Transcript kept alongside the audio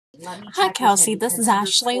Hi Kelsey, this is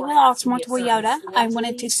Ashley with Oxmoor Toyota. I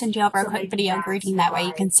wanted to send you over a quick video greeting, that way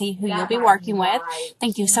you can see who you'll be working with.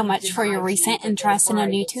 Thank you so much for your recent interest in a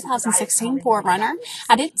new 2016 4Runner.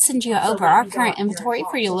 I did send you over our current inventory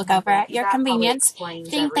for you to look over at your convenience.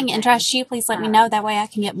 If anything interests you, please let me know, that way I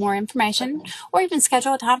can get more information or even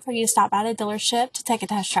schedule a time for you to stop by the dealership to take a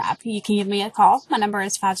test drive. You can give me a call. My number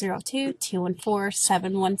is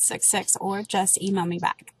 502-214-7166 or just email me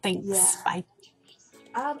back. Thanks. Bye.